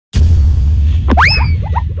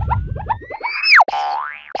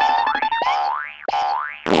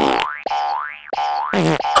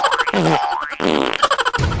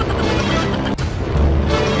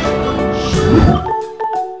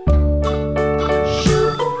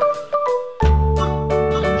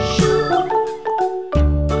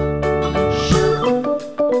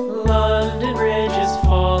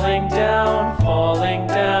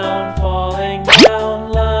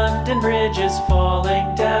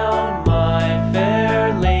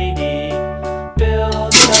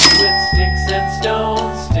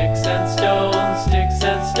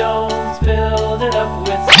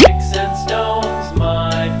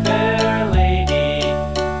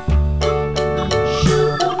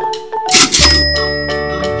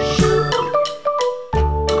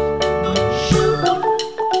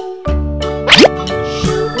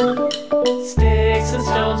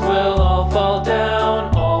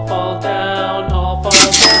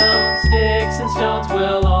stones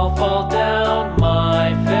will all fall down,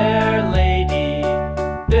 my fair lady.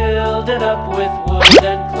 Build it up with wood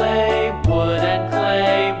and clay, wood and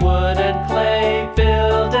clay, wood and clay.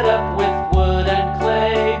 Build it up with wood and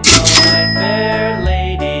clay, my fair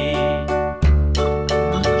lady.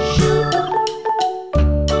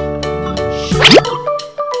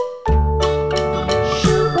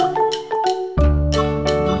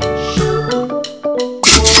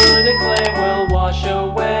 Wood and clay will wash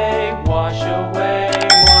away, wash away,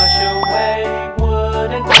 wash away.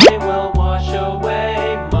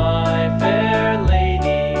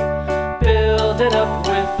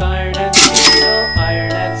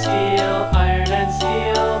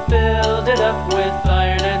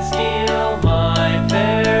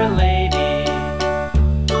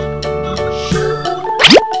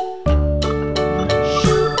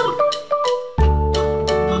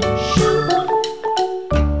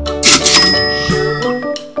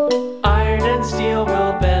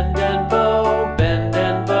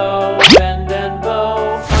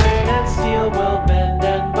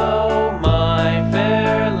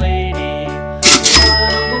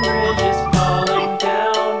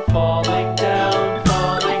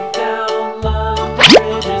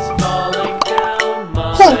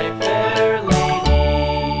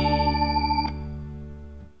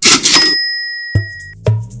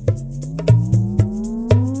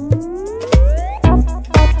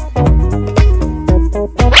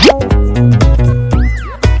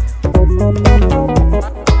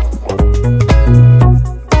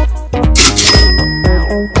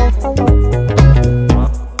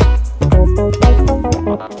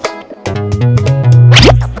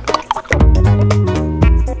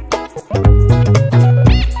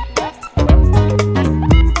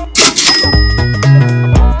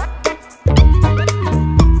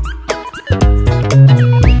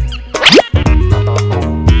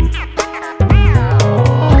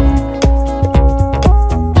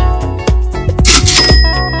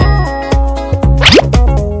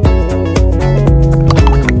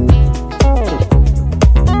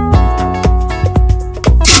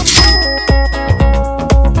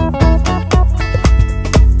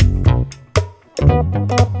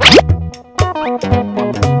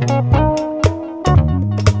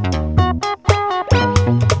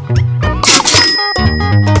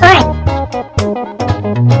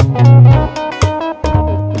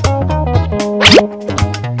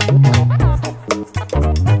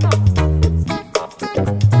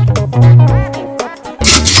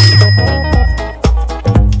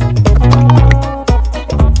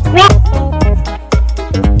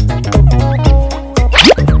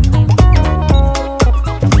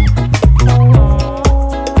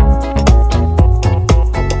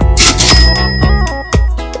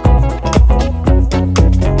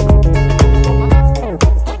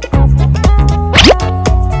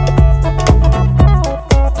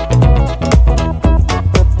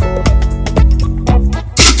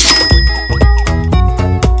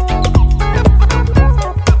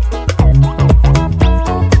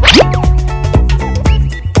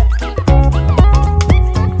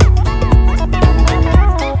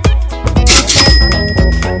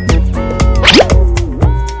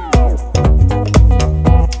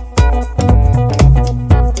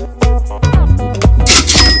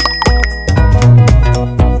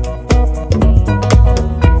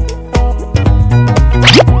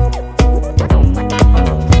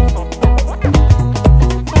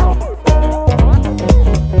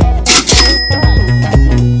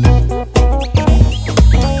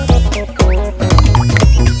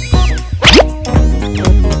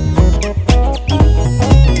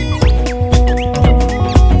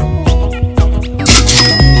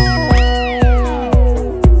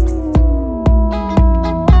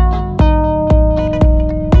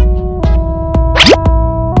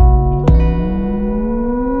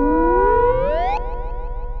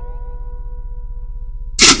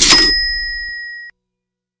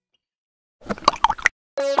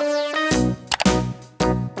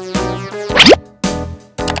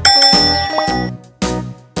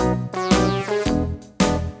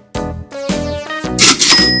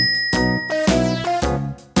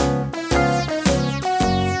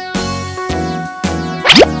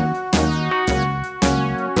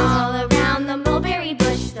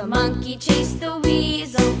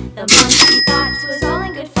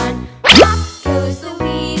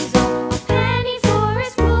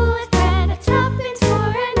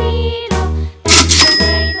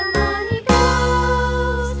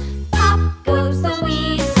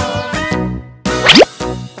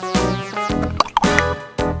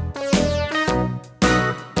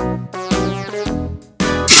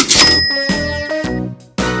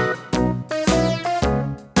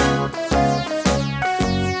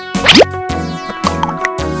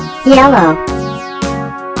 Yellow.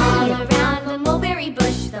 All around the mulberry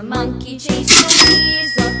bush, the monkey chased the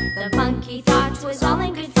weasel. The monkey thought 'twas all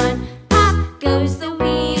in good fun. Pop goes the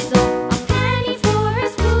weasel. A penny for a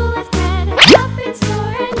spool of thread, a tuppence for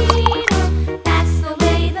a needle. That's the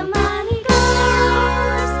way the money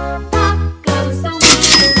goes. Pop goes the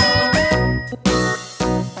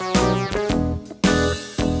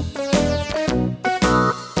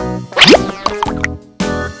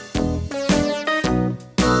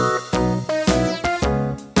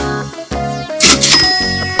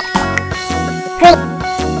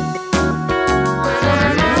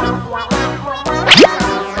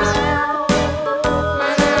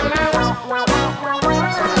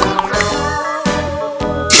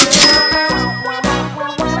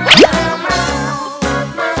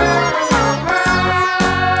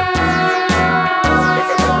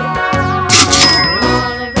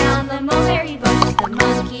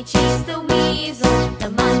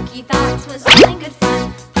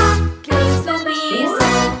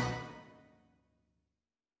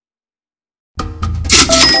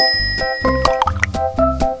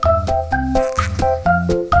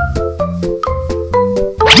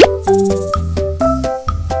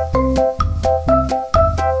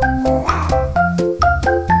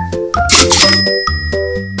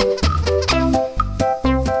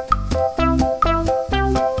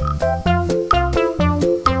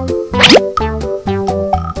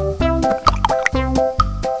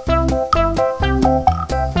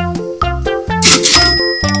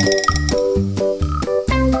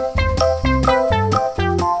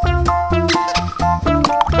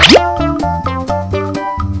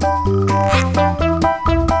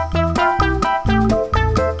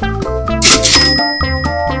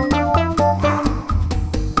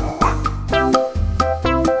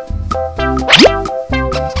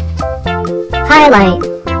Highlight.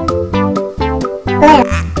 Left.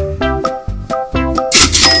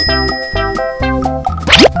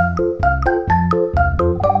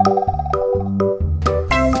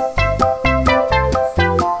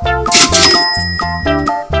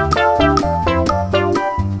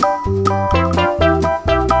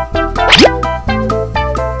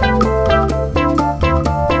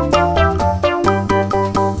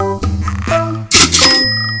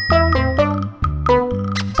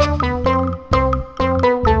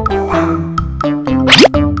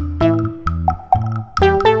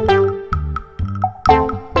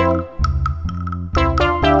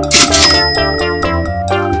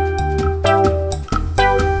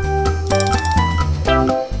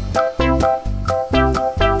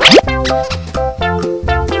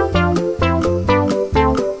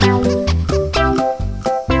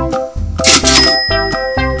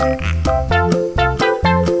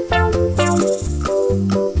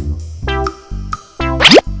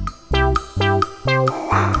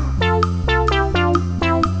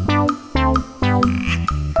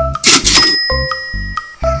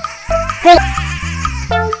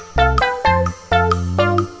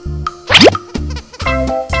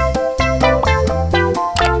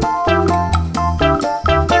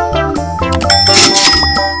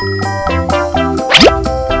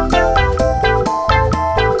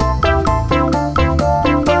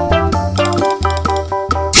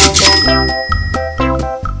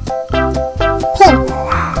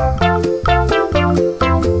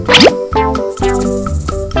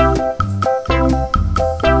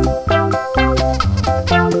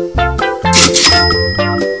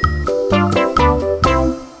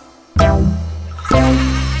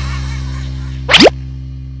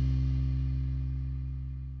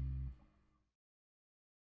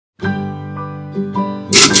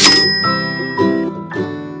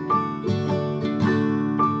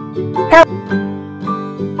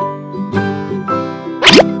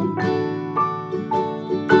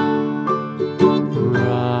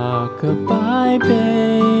 Rock-a-bye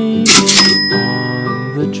baby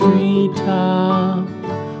on the treetop.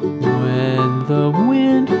 When the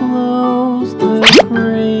wind blows, the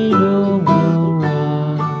cradle will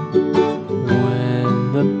rock. When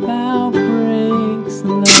the bough breaks,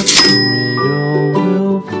 the cradle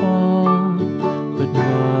will fall. But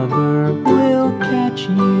mother will catch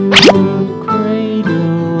you,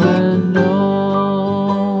 cradle and all.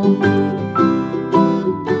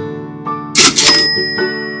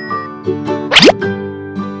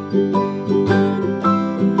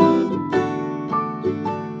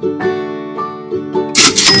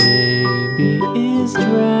 Baby is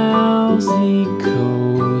drowsy,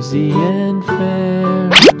 cozy and